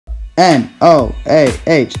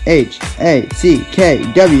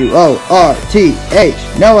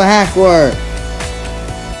Noahhackworth. Noah Hackworth.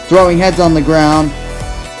 Throwing heads on the ground.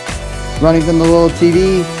 Running from the little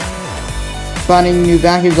TV. Finding new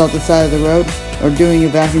vacuums off the side of the road. Or doing a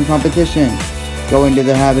vacuum competition. Going to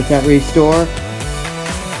the Habitat Restore.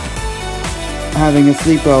 Having a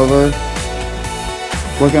sleepover.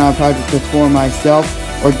 Working on a project just for myself.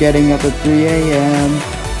 Or getting up at 3 a.m.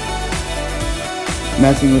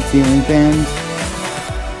 Messing with ceiling fans.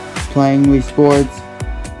 Playing Wii Sports.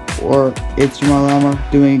 Or It's Llama.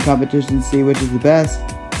 Doing a competition to see which is the best.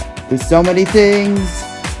 There's so many things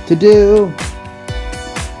to do.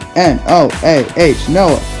 N-O-A-H,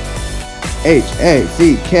 Noah.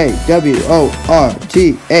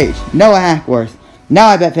 H-A-C-K-W-O-R-T-H. Noah Hackworth. Now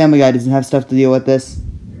I bet Family Guy doesn't have stuff to deal with this.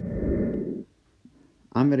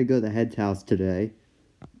 I'm gonna go to the head's house today.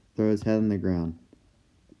 Throw his head on the ground.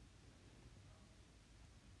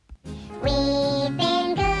 We've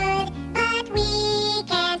been good, but we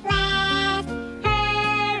can't last.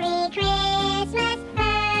 Hurry, Christmas,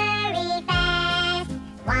 hurry fast.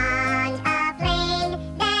 Want a plane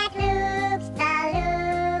that loops the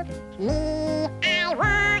loop. Me, I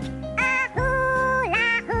want a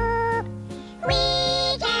hula hoop. We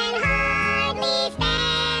can hardly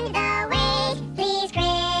stand the wait. Please,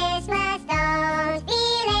 Christmas, don't be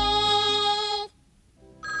late.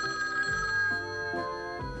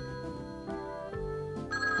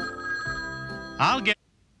 I'll get.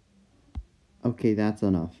 Okay, that's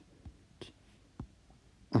enough.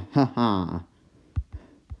 Haha.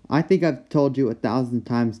 I think I've told you 1,000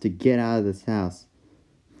 times to get out of this house.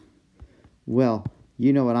 Well,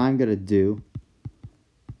 you know what I'm gonna do.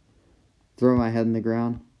 Throw my head in the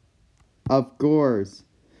ground? Of course.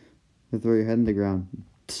 Throw your head in the ground.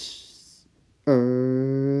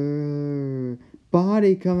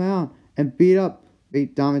 Body, come out and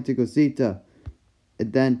beat Dominic Cosita.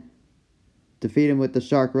 And then defeat him with the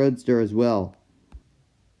Shark Roadster as well.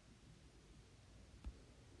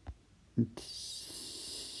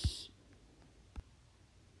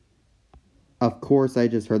 Of course, I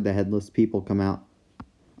just heard the headless people come out.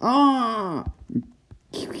 Ah!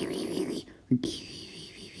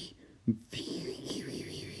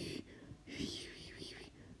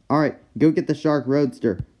 Alright, go get the Shark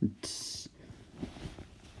Roadster.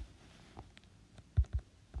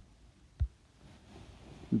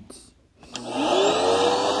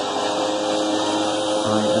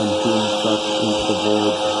 I am being sucked into the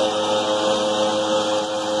void.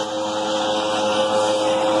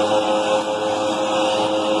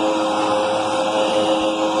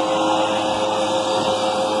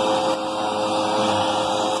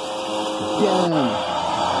 Get him!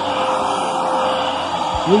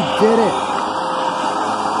 We did it!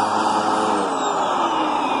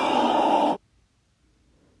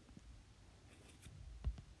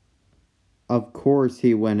 Of course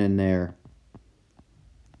he went in there.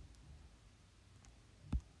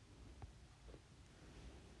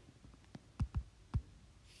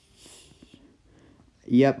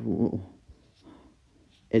 Yep.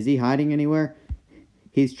 Is he hiding anywhere?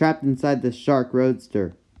 He's trapped inside the Shark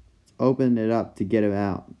Roadster. Let's open it up to get him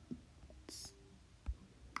out.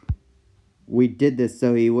 We did this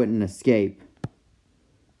so he wouldn't escape.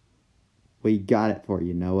 We got it for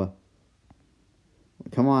you, Noah.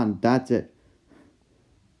 Come on, that's it.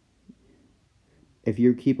 If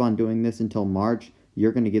you keep on doing this until March,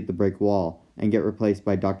 you're going to get the brick wall and get replaced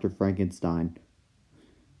by Dr. Frankenstein.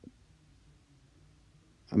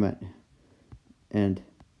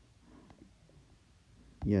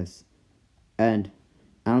 Yes. And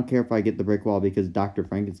I don't care if I get the brick wall because Dr.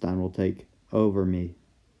 Frankenstein will take over me.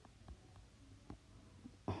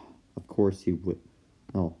 Of course he would.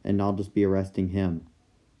 Oh, and I'll just be arresting him.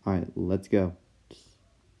 Alright, let's go.